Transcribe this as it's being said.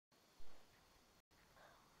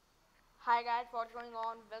Hi guys, what's going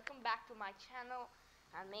on? Welcome back to my channel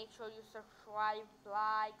and make sure you subscribe,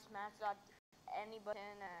 like, smash that any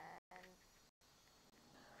button and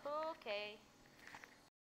okay.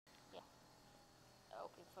 Yeah.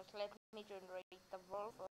 Okay, first let me generate the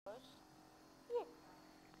world first. Yeah.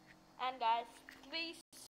 And guys, please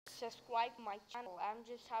subscribe my channel. I'm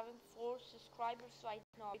just having 4 subscribers right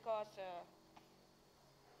now because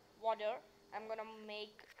water. I'm gonna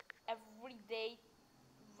make every day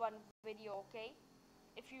one video, okay?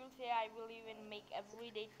 If you say I will even make every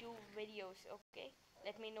day 2 videos, okay?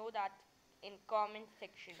 Let me know that in comment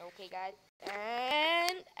section, okay guys?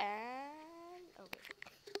 And okay.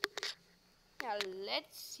 Now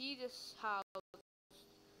let's see this house.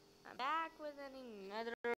 I'm back with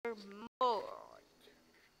another mod.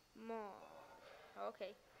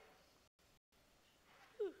 Okay.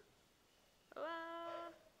 Whew.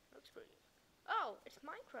 Looks pretty. Oh, it's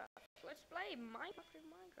Minecraft. Let's play Minecraft in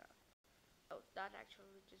Minecraft. Oh, that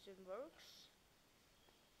actually doesn't work.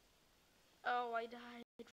 Oh, I died.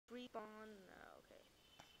 Respawn. Okay.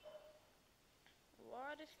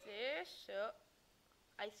 What is this?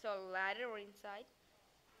 I saw a ladder inside.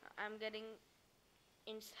 I'm getting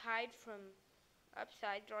inside from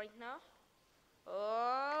upside right now.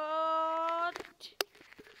 What?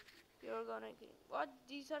 You're gonna get what?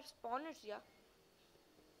 These are spawners, yeah.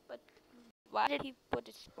 But why did he put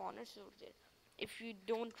the spawners over there? If you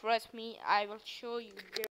don't trust me, I will show you.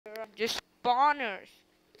 There are just spawners.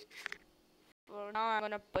 For now, I'm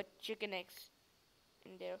gonna put chicken eggs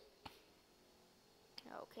in there.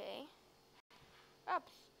 Okay.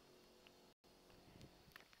 Ups.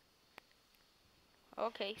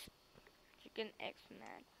 Okay. Chicken eggs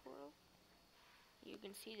mackerel. You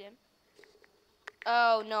can see them.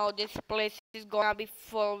 Oh no, this place is gonna be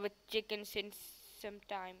full with chickens in some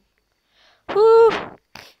time. Whew.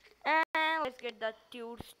 And let's get that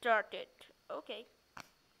tour started. Okay.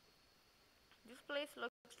 This place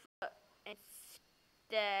looks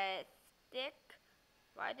fantastic.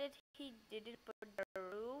 Why did he didn't put the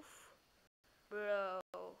roof? Bro.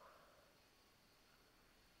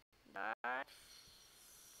 That's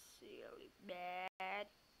really bad.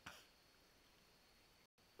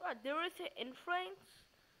 What, there is an entrance?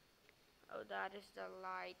 Oh, that is the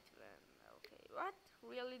light one. Okay, what?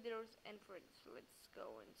 Really, there's entrance. Let's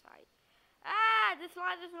go inside. Ah, this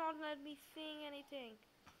light does not let me see anything.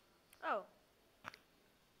 Oh,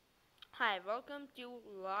 hi, welcome to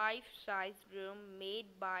life-size room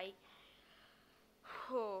made by.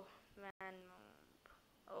 Oh man.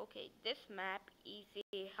 Okay, this map is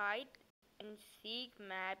a hide and seek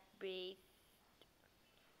map based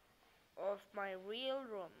of my real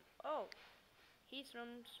room. Oh, his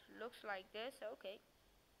room looks like this. Okay.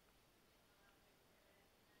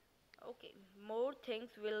 Okay, more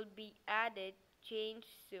things will be added, changed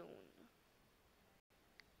soon.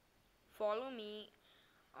 Follow me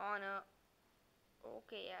on a.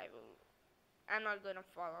 Okay, I will. I'm not gonna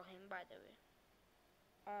follow him, by the way.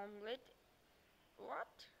 Omelette.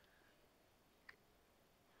 What?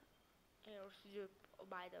 Here's zip. Oh,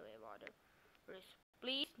 by the way, water.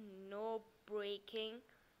 Please, no breaking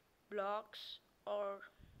blocks or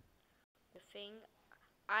the thing.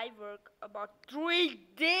 I work about 3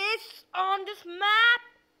 days on this map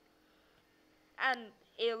and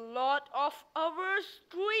a lot of hours.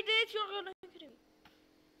 3 days, you're gonna kidding me.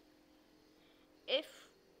 If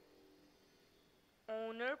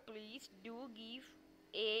owner, please do give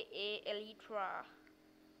a elytra.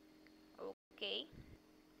 Okay.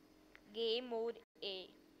 Game mode A.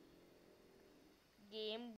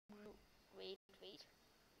 Game. Wait.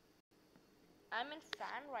 I'm in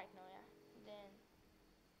fan right now, yeah. Then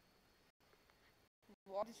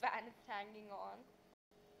what this fan is hanging on?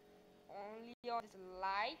 Only on this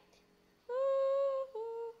light.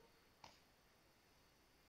 Woo-hoo.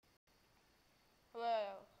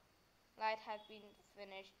 Well, light has been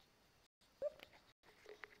finished.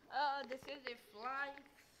 This is a flying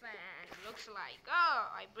fan. Looks like. Oh,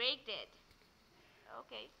 I breaked it.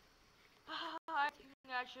 Okay. I think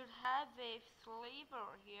I should have a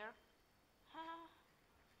sleeper here.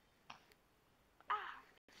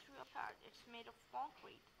 It's real hard. It's made of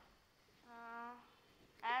concrete.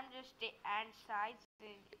 I'm just the inside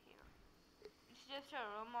thing here. It's just a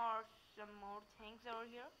room or some more things over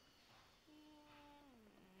here.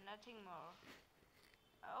 Nothing more.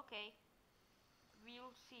 Okay.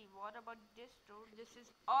 We'll see. What about this door? This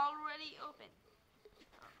is already open.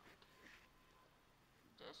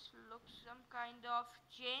 This looks some kind of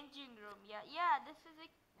changing room. Yeah, this is a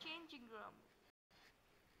changing room.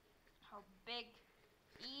 How big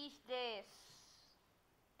is this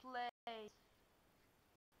place?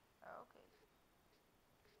 Okay.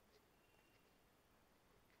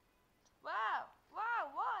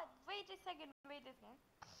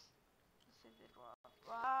 it was.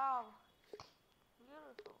 Wow,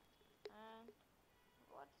 beautiful. And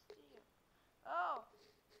what's here? Oh,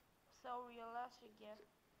 so realistic, yeah.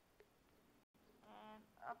 And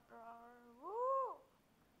after woo,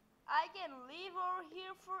 I can live over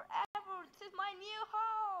here forever. This is my new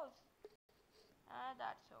house.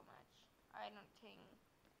 That's so much. I don't think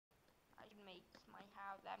I should make this my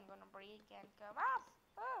house. I'm gonna break and come up.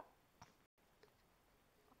 Oh,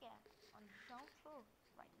 okay, on the ground floor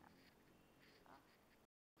right now.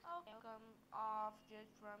 Okay, I'll come off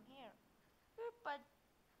just from here. But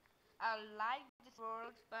I like this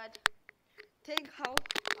world, but think how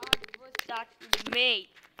hard was that to make.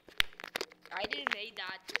 I didn't make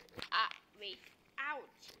that. Wait.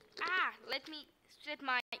 Ouch. Let me set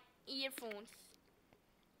my earphones.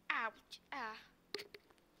 Ouch.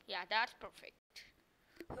 Yeah, that's perfect.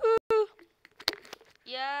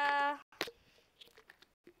 Yeah.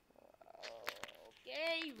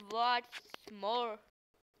 Okay, what's more?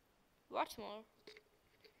 What's more?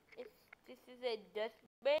 If this is a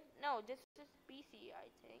dustbin? No, this is PC, I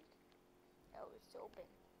think. Oh, it's open.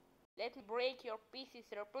 Let me break your PC,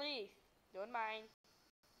 sir, please. Don't mind.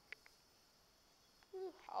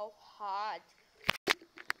 How hard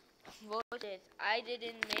was it? I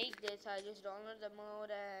didn't make this. I just downloaded the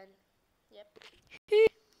mode and yep.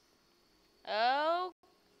 Oh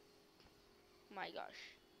my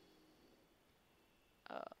gosh.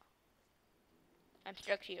 I'm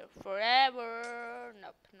stuck here forever.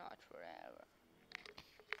 Nope, not forever.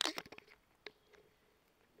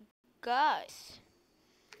 Guys,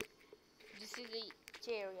 this is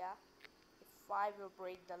the area. If I will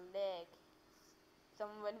break the leg,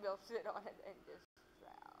 someone will sit on it and just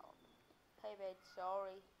drown. Hey, wait,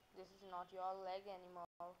 sorry. This is not your leg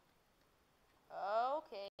anymore.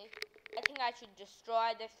 Okay. I think I should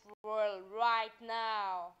destroy this world right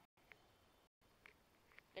now.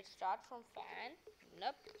 Let's start from fan.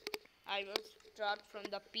 Nope. I will start from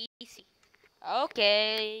the PC.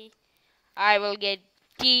 Okay. I will get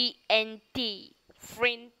TNT.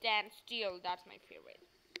 Flint and steel. That's my favorite.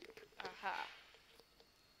 Aha.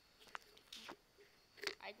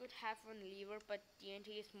 I could have one lever, but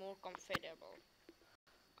TNT is more comfortable.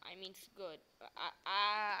 I mean, it's good.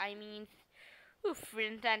 I mean,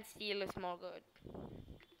 flint and steel is more good.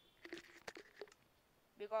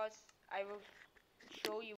 Because I will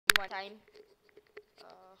show you one time.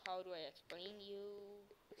 How do I explain you?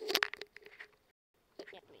 Let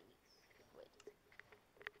me explain you. Wait.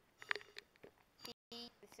 See,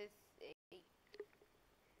 this is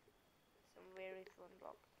some very fun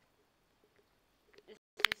block. This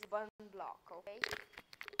is one block, okay?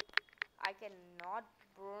 I cannot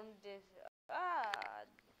burn this.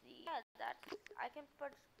 Yeah, that's. I can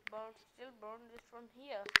still burn this from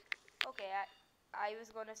here. Okay, I was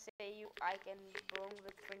gonna say you. I can burn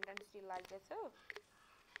with flint and steel like this.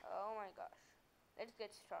 Oh my gosh. Let's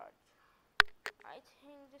get started. I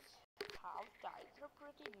think this house tiles are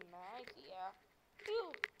pretty nice. Yeah.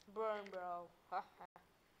 Phew. Burn, bro.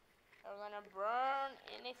 You're gonna burn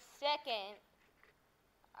in a second.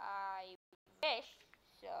 I wish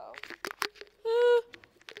so.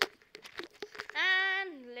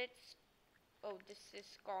 And let's. Oh, this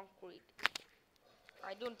is concrete.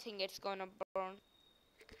 I don't think it's gonna burn,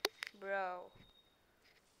 bro.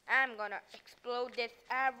 I'm gonna explode this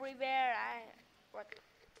everywhere. What?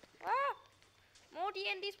 Ah! More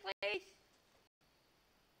TNT's place.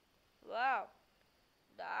 Wow,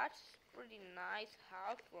 that's pretty nice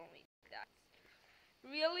house for me. That's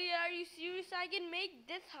really. Are you serious? I can make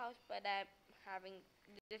this house, but I'm having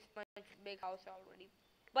this much big house already.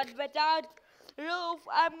 But without roof,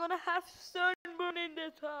 I'm gonna have sunburn in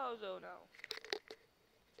this house. Oh no.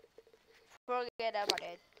 Forget about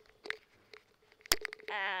it.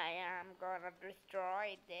 I am gonna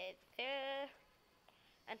destroy this.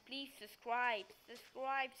 And please subscribe.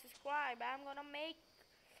 I'm gonna make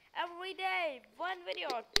every day one video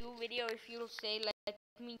or two video if you say. Let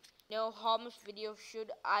me know how much video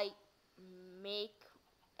should I make.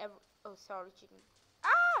 Oh, sorry, chicken.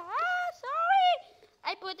 Sorry.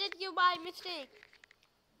 I put it you by mistake.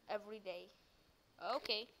 Every day.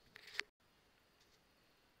 Okay.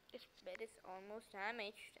 This bed is almost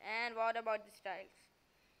damaged. And what about the tiles?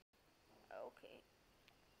 Okay.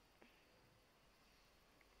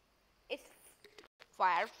 It's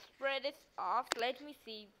fire spread is off. Let me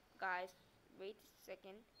see, guys. Wait a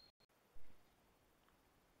second.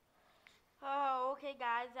 Oh, okay,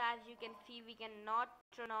 guys. As you can see, we cannot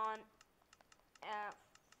turn on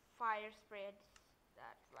fire spreads.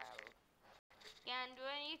 That well can do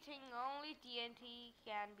anything. Only TNT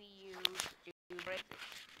can be used to break it.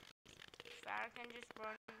 Fire can just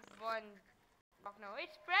burn one block. No,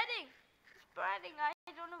 it's spreading. spreading. I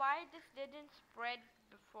don't know why this didn't spread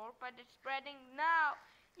before, but it's spreading now.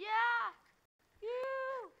 Yeah.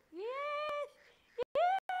 You. Yes.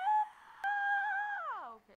 Yeah.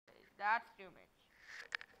 Okay, that's too much.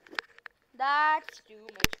 That's too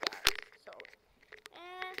much, guys. Sorry.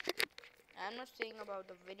 And I'm not saying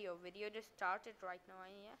about the video. Video just started right now.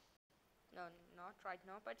 Yeah. No, not right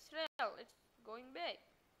now, but still, it's going big.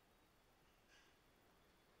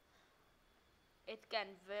 It can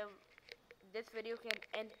will. This video can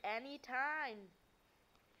end anytime.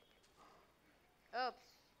 Oops.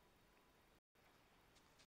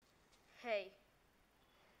 Hey,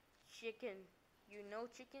 chicken. You know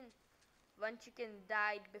chicken? One chicken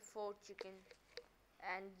died before chicken.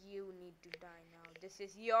 And you need to die now. This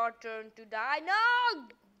is your turn to die. No!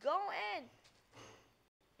 Go in!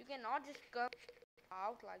 You cannot just come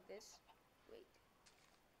out like this. Wait.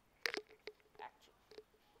 Actually,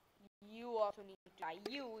 you also need to die.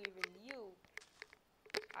 You, even you.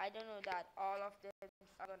 I don't know that all of them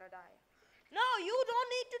are gonna die. No, you don't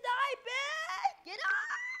need to die, bitch! Get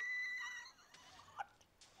out!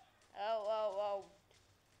 Oh, oh, oh.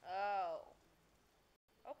 Oh.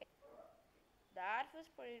 Okay. That was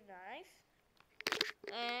pretty nice.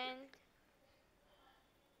 And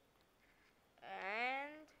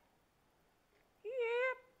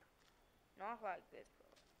yep. Not like this, bro.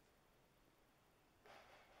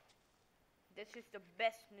 This is the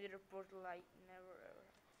best nether portal I never ever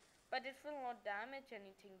had. But it will not damage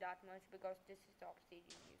anything that much because this is the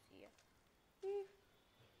obsidian you see.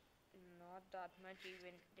 Not that much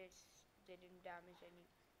even. This didn't damage any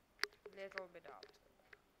little bit of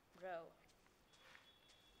bro.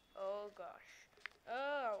 Oh gosh.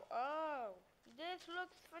 Oh, oh. This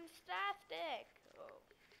looks fantastic. Oh.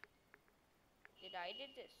 Did I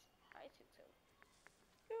did this? I think so.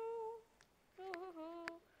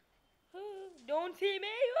 Don't see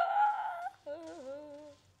me.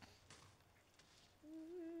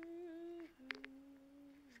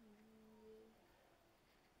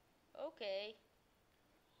 Okay.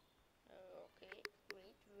 Okay.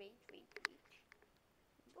 Wait.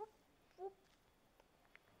 Whoop, whoop,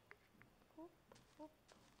 whoop, whoop,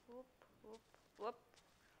 whoop, whoop, whoop.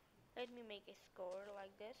 Let me make a score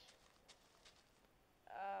like this.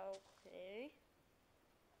 Okay.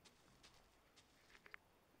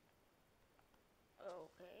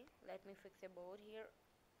 Okay. Let me fix a board here.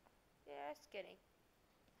 Just kidding.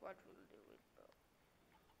 What will do it, bro?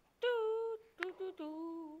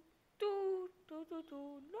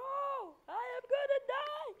 No! I am gonna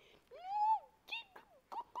die!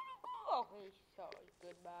 Okay, sorry.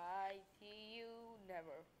 Goodbye. See you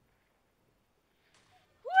never.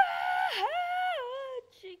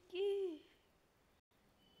 Chicky.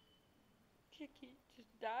 Chicky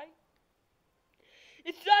just died.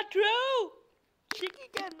 It's not true! Chicky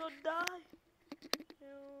cannot die.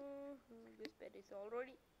 This bed is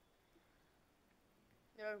already.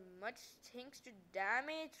 There are much things to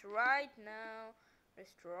damage right now.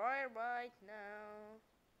 Destroy right now.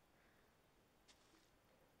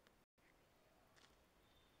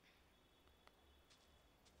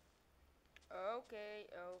 Okay.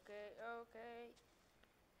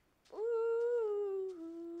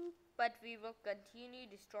 Ooh. But we will continue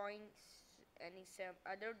destroying any some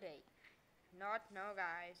other day. Not now,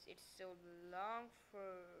 guys. It's so long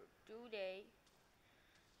for today.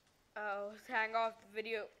 Oh, thank God the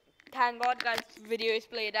video. Thank God, guys, video is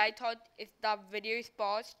played. I thought if the video is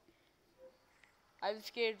paused, I was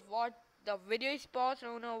scared. What the video is paused?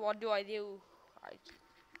 Oh no, what do I do? I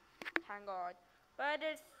thank God. But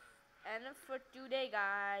it's enough for today,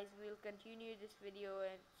 guys. We'll continue this video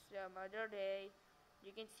and some other day.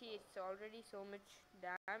 You can see it's already so much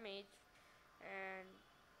damage. And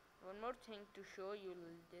one more thing to show you.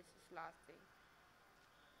 This is last thing.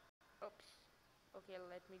 Oops. Okay,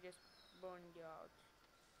 let me just burn you out.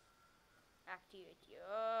 Activate you.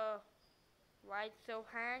 Oh, why it's so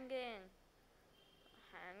hanging?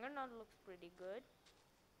 Hanger not looks pretty good.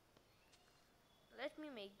 Let me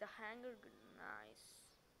make the hanger nice.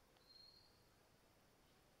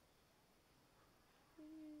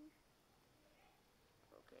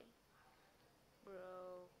 Okay,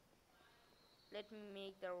 bro. Let me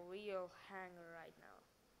make the real hanger right now.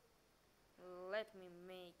 Let me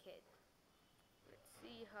make it. Let's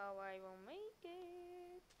see how I will make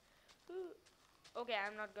it. Okay,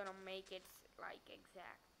 I'm not gonna make it like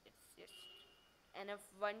exact. It's just enough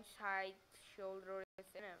one side shoulder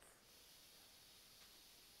is enough.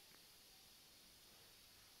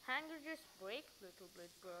 Hanger just breaks a little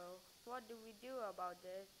bit, bro. What do we do about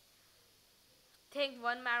this? Think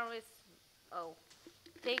one man was oh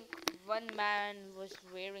think one man was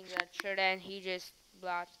wearing that shirt and he just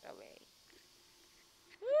blasted away.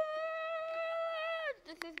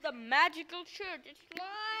 This is the magical shirt. It's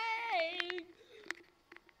flying.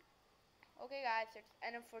 Okay guys, it's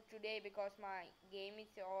enough for today because my game is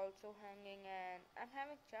also hanging and I'm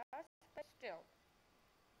having just but still.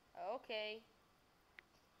 Okay.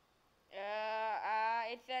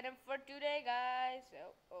 It's enough for today guys.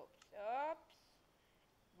 Oh, oops.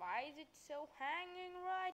 Why is it so hanging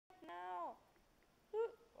right now?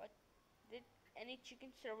 What? Did any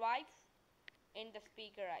chicken survive? In the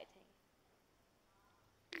speaker, I think.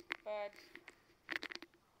 But,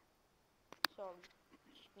 sorry.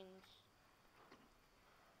 Chickens.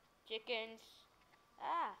 Chickens.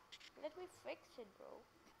 Ah, let me fix it, bro.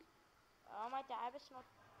 My tab is not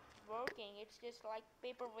working. It's just like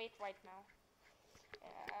paperweight right now.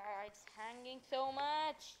 It's hanging so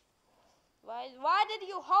much. Why did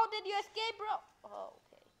you, how did you escape, bro? Oh,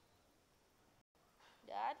 okay.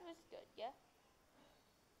 That was good, yeah.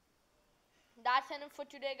 That's enough for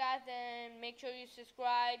today, guys. And make sure you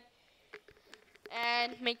subscribe.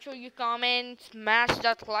 And make sure you comment, smash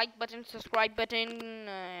that like button, subscribe button,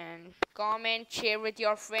 and comment, share with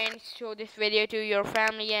your friends, show this video to your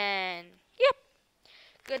family, and yep,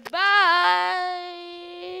 goodbye,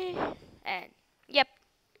 and yep,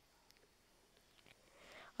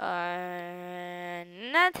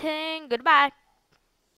 nothing, goodbye.